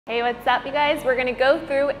Hey, what's up, you guys? We're gonna go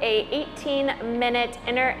through a 18-minute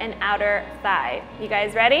inner and outer thigh. You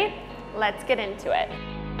guys ready? Let's get into it.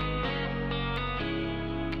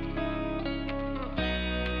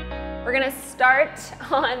 We're gonna start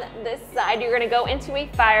on this side. You're gonna go into a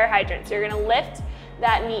fire hydrant. So you're gonna lift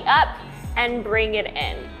that knee up and bring it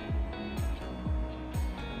in.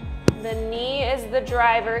 The knee is the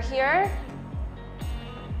driver here.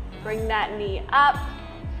 Bring that knee up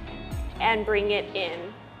and bring it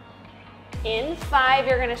in. In 5,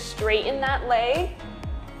 you're gonna straighten that leg.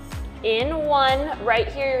 In 1, right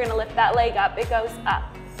here, you're gonna lift that leg up. It goes up,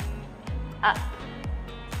 up,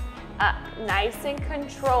 up. Nice and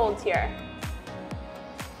controlled here.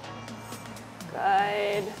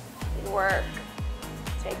 Good work.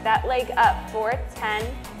 Take that leg up for 10.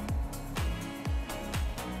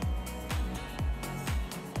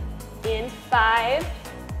 In 5,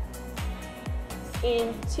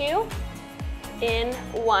 in 2, in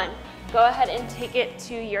 1. Go ahead and take it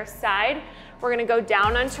to your side. We're gonna go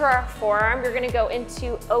down onto our forearm. You're gonna go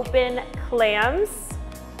into open clams.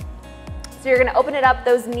 So you're gonna open it up.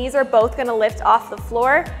 Those knees are both gonna lift off the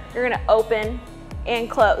floor. You're gonna open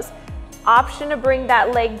and close. Option to bring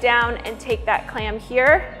that leg down and take that clam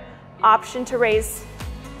here. Option to raise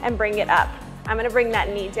and bring it up. I'm gonna bring that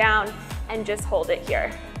knee down and just hold it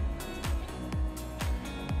here.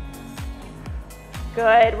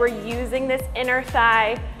 Good, we're using this inner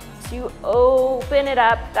thigh to open it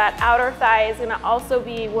up. That outer thigh is gonna also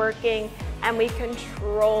be working, and we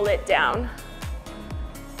control it down.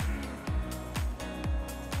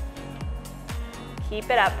 Keep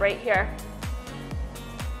it up right here.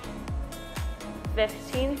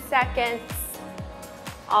 15 seconds.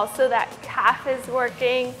 Also, that calf is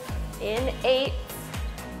working. In 8,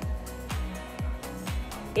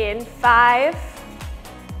 in 5.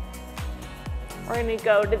 We're gonna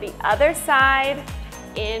go to the other side.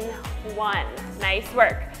 In 1. Nice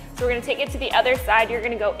work. So we're gonna take it to the other side. You're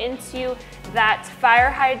gonna go into that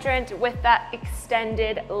fire hydrant with that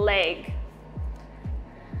extended leg.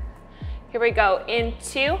 Here we go. In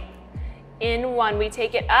 2, in 1. We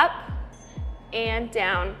take it up and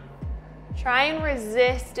down. Try and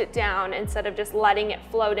resist it down instead of just letting it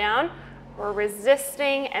flow down. We're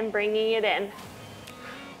resisting and bringing it in.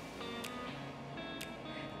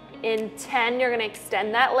 In 10, you're gonna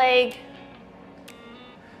extend that leg.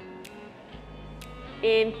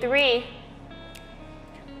 In 3,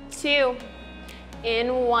 2,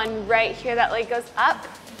 in 1, right here, that leg goes up,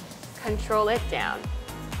 control it down.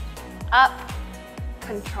 Up,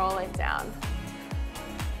 control it down.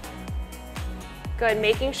 Good,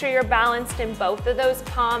 making sure you're balanced in both of those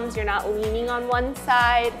palms. You're not leaning on one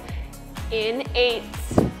side. In 8,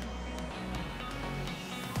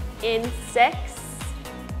 in 6,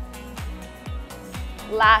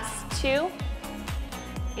 last 2,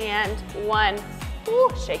 and 1.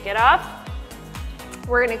 Ooh, shake it off.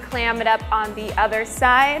 We're gonna clam it up on the other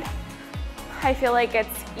side. I feel like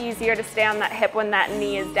it's easier to stay on that hip when that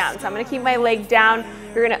knee is down. So I'm gonna keep my leg down.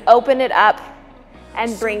 You're gonna open it up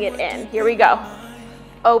and bring it in. Here we go.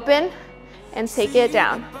 Open and take it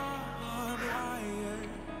down.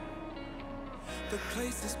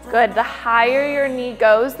 Good, the higher your knee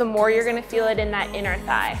goes, the more you're gonna feel it in that inner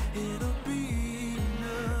thigh.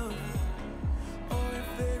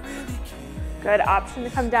 Good, option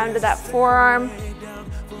to come down to that forearm.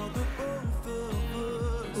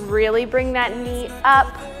 Really bring that knee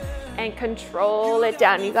up and control it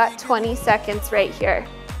down. You got 20 seconds right here.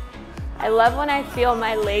 I love when I feel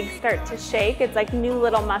my legs start to shake. It's like new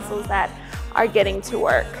little muscles that are getting to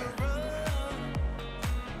work.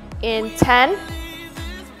 In 10,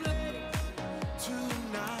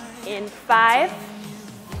 in 5,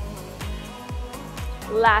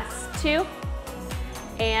 last 2,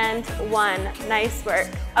 and 1. Nice work.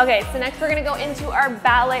 Okay, so next we're gonna go into our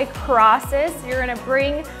ballet crosses. You're gonna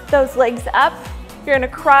bring those legs up. You're gonna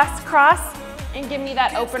cross, cross, and give me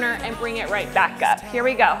that opener and bring it right back up. Here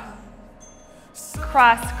we go.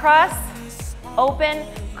 Cross, cross, open,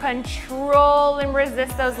 control and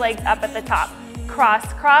resist those legs up at the top.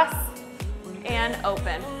 Cross, cross, and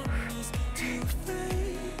open.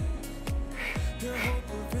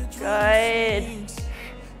 Good.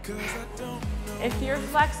 If you're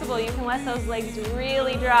flexible, you can let those legs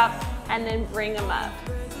really drop and then bring them up.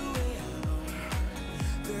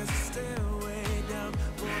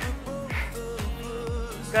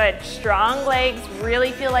 Good, strong legs,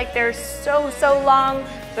 really feel like they're so long.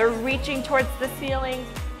 They're reaching towards the ceiling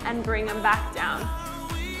and bring them back down.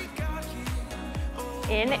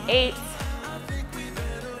 In 8,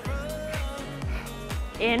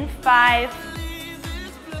 in 5,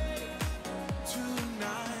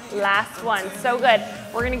 Last one, so good.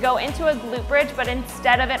 We're gonna go into a glute bridge, but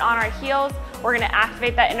instead of it on our heels, we're gonna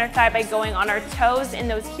activate that inner thigh by going on our toes, and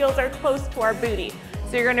those heels are close to our booty.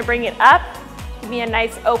 So you're gonna bring it up, give me a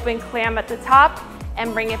nice open clam at the top,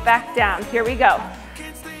 and bring it back down. Here we go.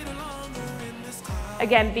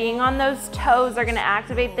 Again, being on those toes are gonna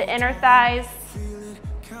activate the inner thighs.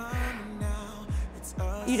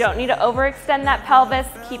 You don't need to overextend that pelvis.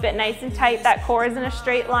 Keep it nice and tight. That core is in a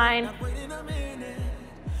straight line.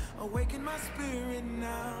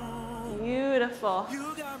 Beautiful.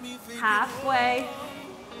 Halfway.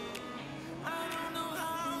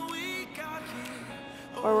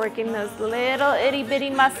 We're working those little itty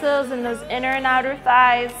bitty muscles in those inner and outer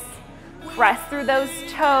thighs. Press through those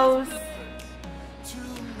toes.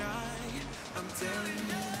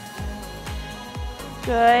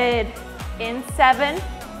 Good. In 7.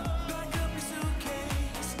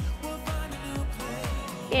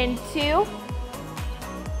 In 2.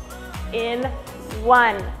 In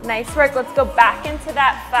 1. Nice work. Let's go back into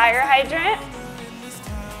that fire hydrant.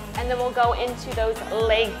 And then we'll go into those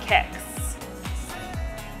leg kicks.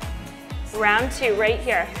 Round 2 right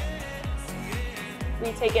here.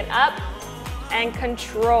 We take it up and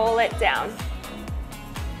control it down.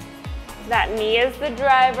 That knee is the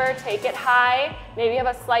driver. Take it high. Maybe have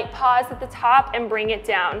a slight pause at the top and bring it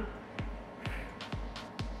down.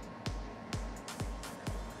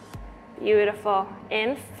 Beautiful.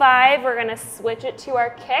 In 5, we're gonna switch it to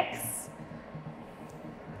our kicks.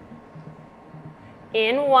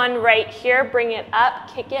 In 1 right here, bring it up,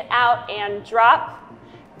 kick it out, and drop.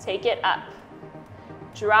 Take it up.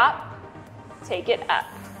 Drop, take it up.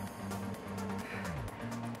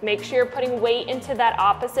 Make sure you're putting weight into that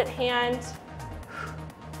opposite hand.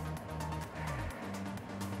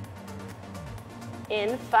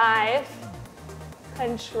 In 5,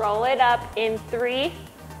 control it up. In 3,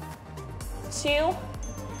 2,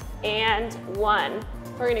 and 1.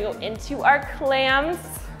 We're gonna go into our clams.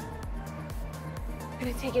 We're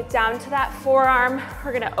gonna take it down to that forearm.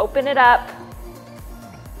 We're gonna open it up.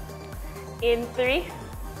 In 3,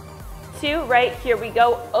 2, right, here we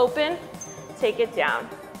go, open, take it down.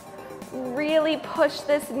 Really push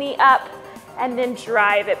this knee up and then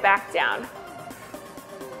drive it back down.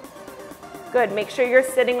 Good, make sure you're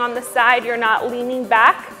sitting on the side, you're not leaning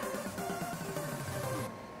back.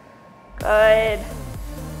 Good.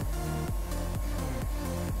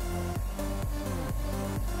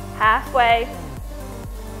 Halfway.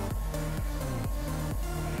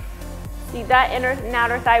 See that inner and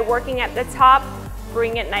outer thigh working at the top.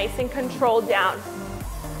 Bring it nice and controlled down.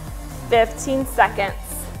 15 seconds.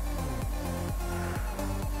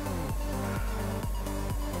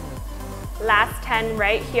 Last 10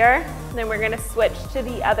 right here. Then we're gonna switch to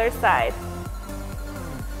the other side.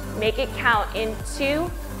 Make it count. In 2,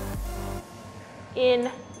 in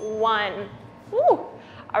 1. Woo.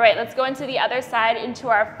 All right, let's go into the other side, into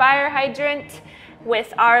our fire hydrant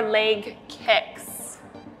with our leg kicks.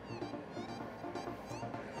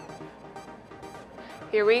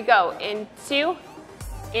 Here we go. In 2,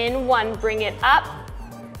 in 1. Bring it up,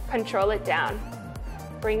 control it down.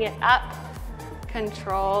 Bring it up,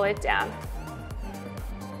 control it down.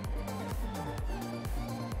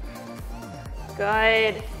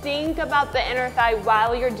 Good. Think about the inner thigh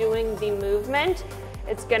while you're doing the movement.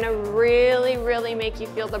 It's gonna really, really make you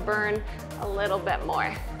feel the burn a little bit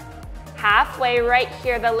more. Halfway right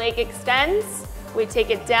here, the leg extends. We take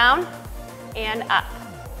it down and up.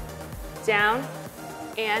 Down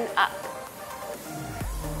and up.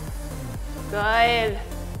 Good.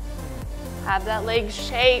 Have that leg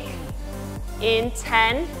shake. In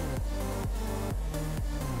 10.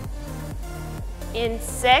 In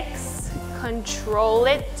 6. Control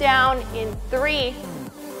it down. In 3,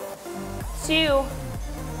 2,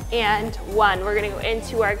 and 1. We're gonna go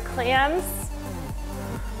into our clams.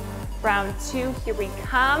 Round 2, here we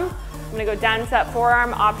come. I'm gonna go down to that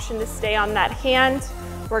forearm, option to stay on that hand.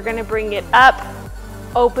 We're gonna bring it up,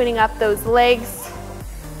 opening up those legs,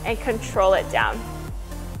 and control it down.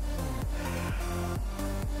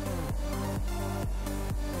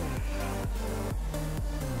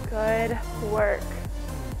 Good work.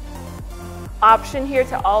 Option here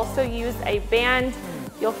to also use a band.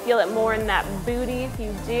 You'll feel it more in that booty if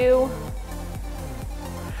you do.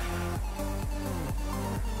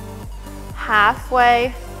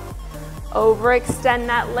 Halfway, overextend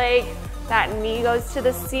that leg, that knee goes to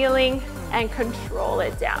the ceiling, and control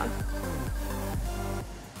it down.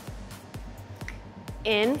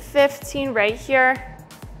 In 15 right here.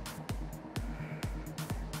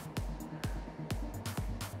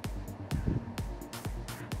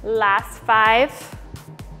 Last 5.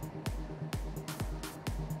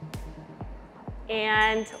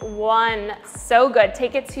 and 1. So good.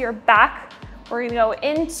 Take it to your back. We're gonna go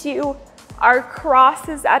into our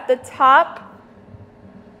crosses at the top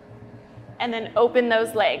and then open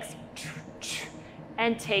those legs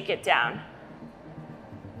and take it down.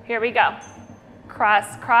 Here we go.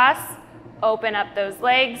 Cross, cross, open up those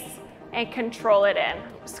legs and control it in.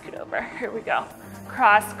 Scoot over, here we go.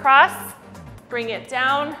 Cross, cross, bring it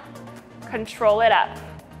down, control it up.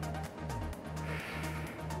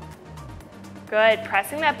 Good,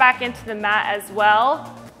 pressing that back into the mat as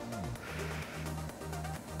well.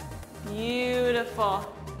 Beautiful.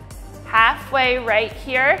 Halfway right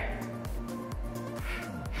here.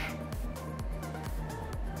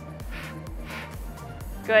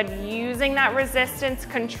 Good, using that resistance,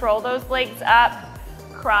 control those legs up,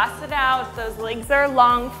 cross it out. Those legs are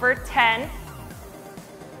long for 10,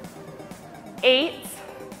 8,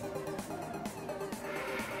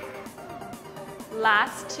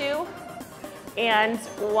 last 2, and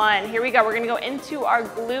 1. Here we go, we're gonna go into our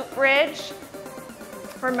glute bridge.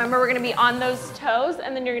 Remember, we're gonna be on those toes,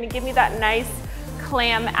 and then you're gonna give me that nice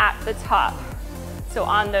clam at the top. So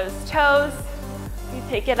on those toes, you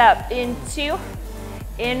take it up in 2,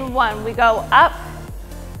 in 1. We go up,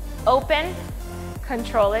 open,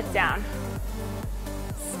 control it down.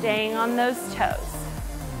 Staying on those toes.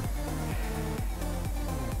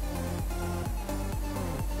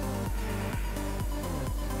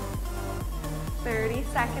 "30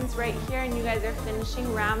 seconds right here, and you guys are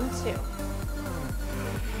finishing round 2.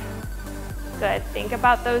 Good, think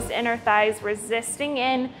about those inner thighs, resisting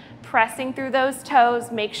in, pressing through those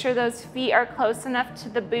toes. Make sure those feet are close enough to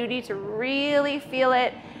the booty to really feel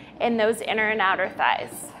it in those inner and outer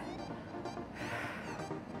thighs.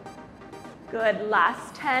 Good,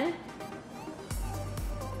 last 10.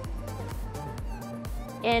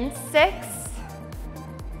 In 6.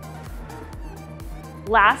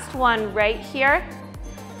 Last one right here,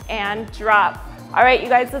 and drop. All right, you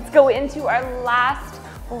guys, let's go into our last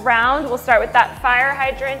round. We'll start with that fire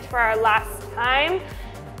hydrant for our last time.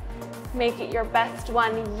 Make it your best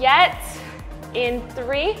one yet. In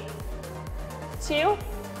 3, 2,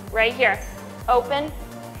 right here. Open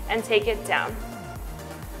and take it down.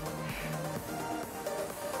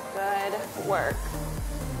 Good work.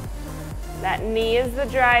 That knee is the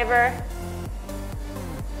driver.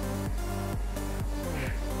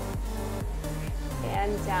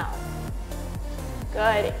 And down.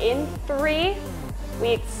 Good. In 3, we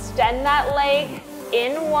extend that leg.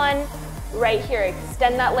 In 1, right here.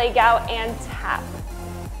 Extend that leg out and tap.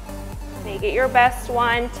 Make it your best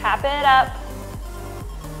one. Tap it up.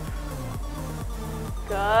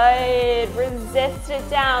 Good. Resist it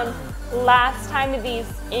down. Last time of these.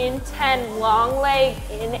 In 10, long leg.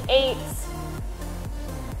 In 8.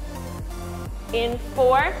 In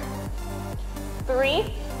 4,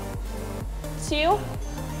 3, 2,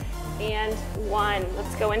 and 1.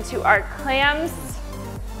 Let's go into our clams.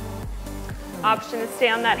 Option to stay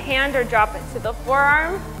on that hand or drop it to the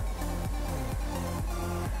forearm.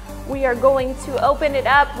 We are going to open it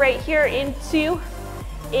up right here in 2,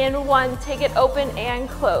 in 1. Take it open and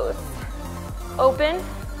close. Open,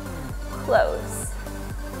 close.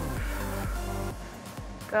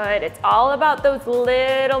 Good. It's all about those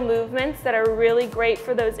little movements that are really great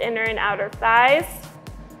for those inner and outer thighs.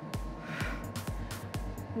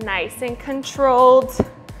 Nice and controlled,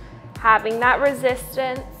 having that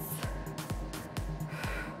resistance.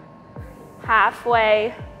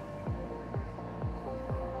 Halfway.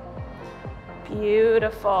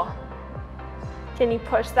 Beautiful. Can you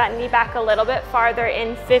push that knee back a little bit farther?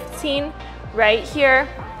 In 15, right here.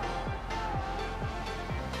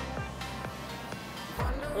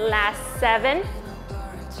 Last 7.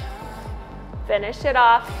 Finish it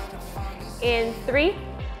off. In 3,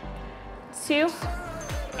 2,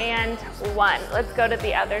 and 1. Let's go to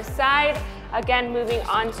the other side. Again, moving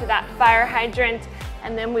on to that fire hydrant,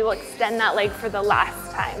 and then we will extend that leg for the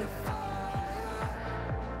last time.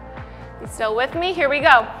 You still with me? Here we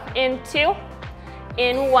go. In 2,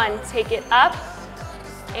 in 1. Take it up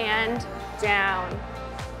and down.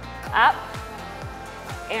 Up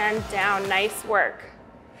and down. Nice work.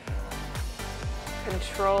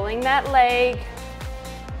 Controlling that leg.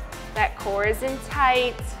 That core is in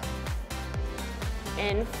tight.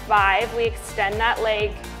 In 5, we extend that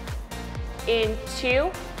leg. In 2,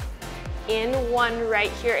 in 1, right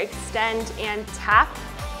here, extend and tap.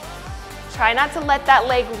 Try not to let that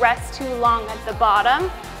leg rest too long at the bottom.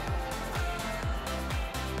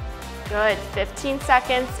 Good, 15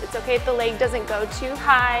 seconds. It's okay if the leg doesn't go too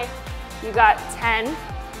high. You got 10.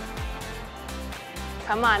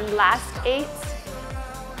 Come on, last 8.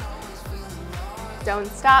 Don't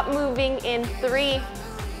stop moving. In 3,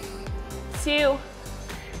 2,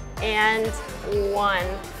 and 1.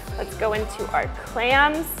 Let's go into our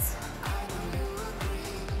clams.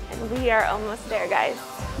 And we are almost there, guys.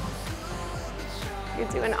 You're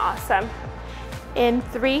doing awesome. In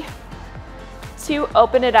 3, 2,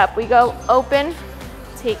 open it up. We go open,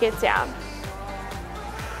 take it down.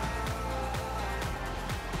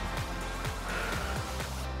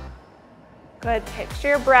 Good, picture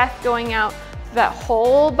your breath going out through that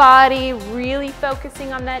whole body, really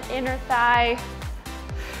focusing on that inner thigh.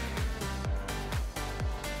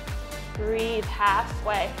 Breathe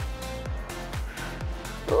halfway.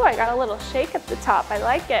 Ooh, I got a little shake at the top, I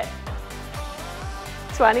like it.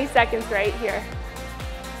 20 seconds right here.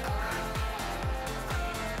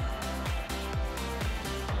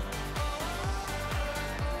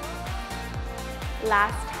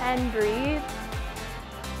 Last 10, breathe.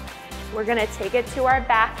 We're gonna take it to our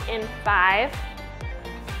back in 5,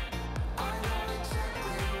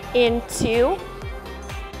 in 2,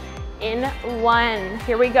 in 1.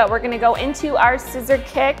 Here we go, we're gonna go into our scissor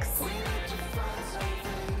kicks.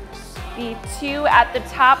 The 2 at the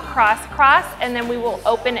top, cross, cross, and then we will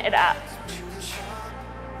open it up.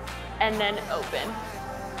 And then open.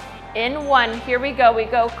 In 1, here we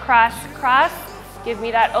go cross, cross. Give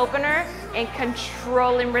me that opener and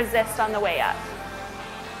control and resist on the way up.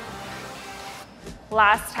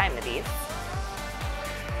 Last time of these.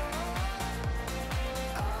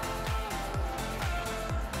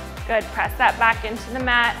 Good, press that back into the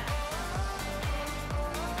mat.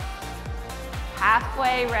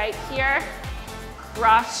 Halfway right here.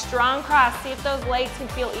 Cross, strong cross. See if those legs can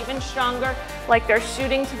feel even stronger, like they're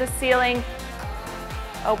shooting to the ceiling.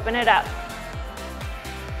 Open it up.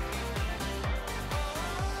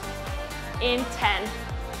 In 10.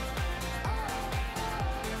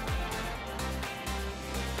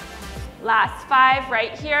 Last 5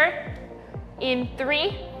 right here. In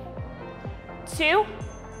 3, 2,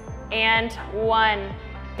 and 1.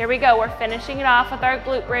 Here we go, we're finishing it off with our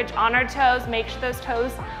glute bridge on our toes. Make sure those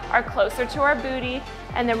toes are closer to our booty,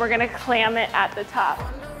 and then we're gonna clam it at the top.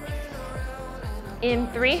 In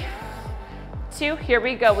 3, 2, here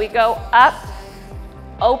we go. We go up,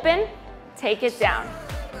 open, take it down.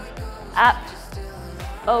 Up,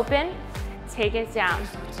 open, take it down.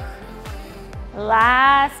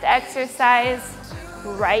 Last exercise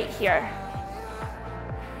right here.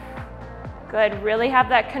 Good, really have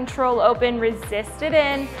that control open, resist it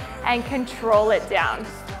in, and control it down.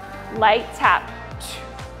 Light tap.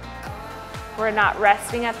 We're not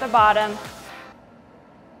resting at the bottom.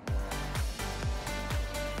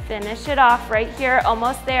 Finish it off right here,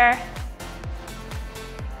 almost there.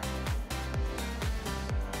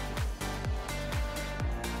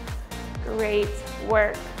 Great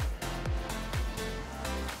work.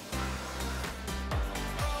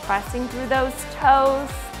 Pressing through those toes.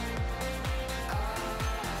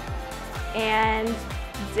 And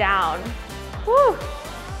down. Woo.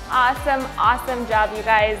 Awesome, awesome job, you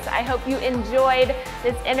guys. I hope you enjoyed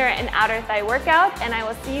this inner and outer thigh workout, and I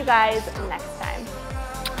will see you guys next time.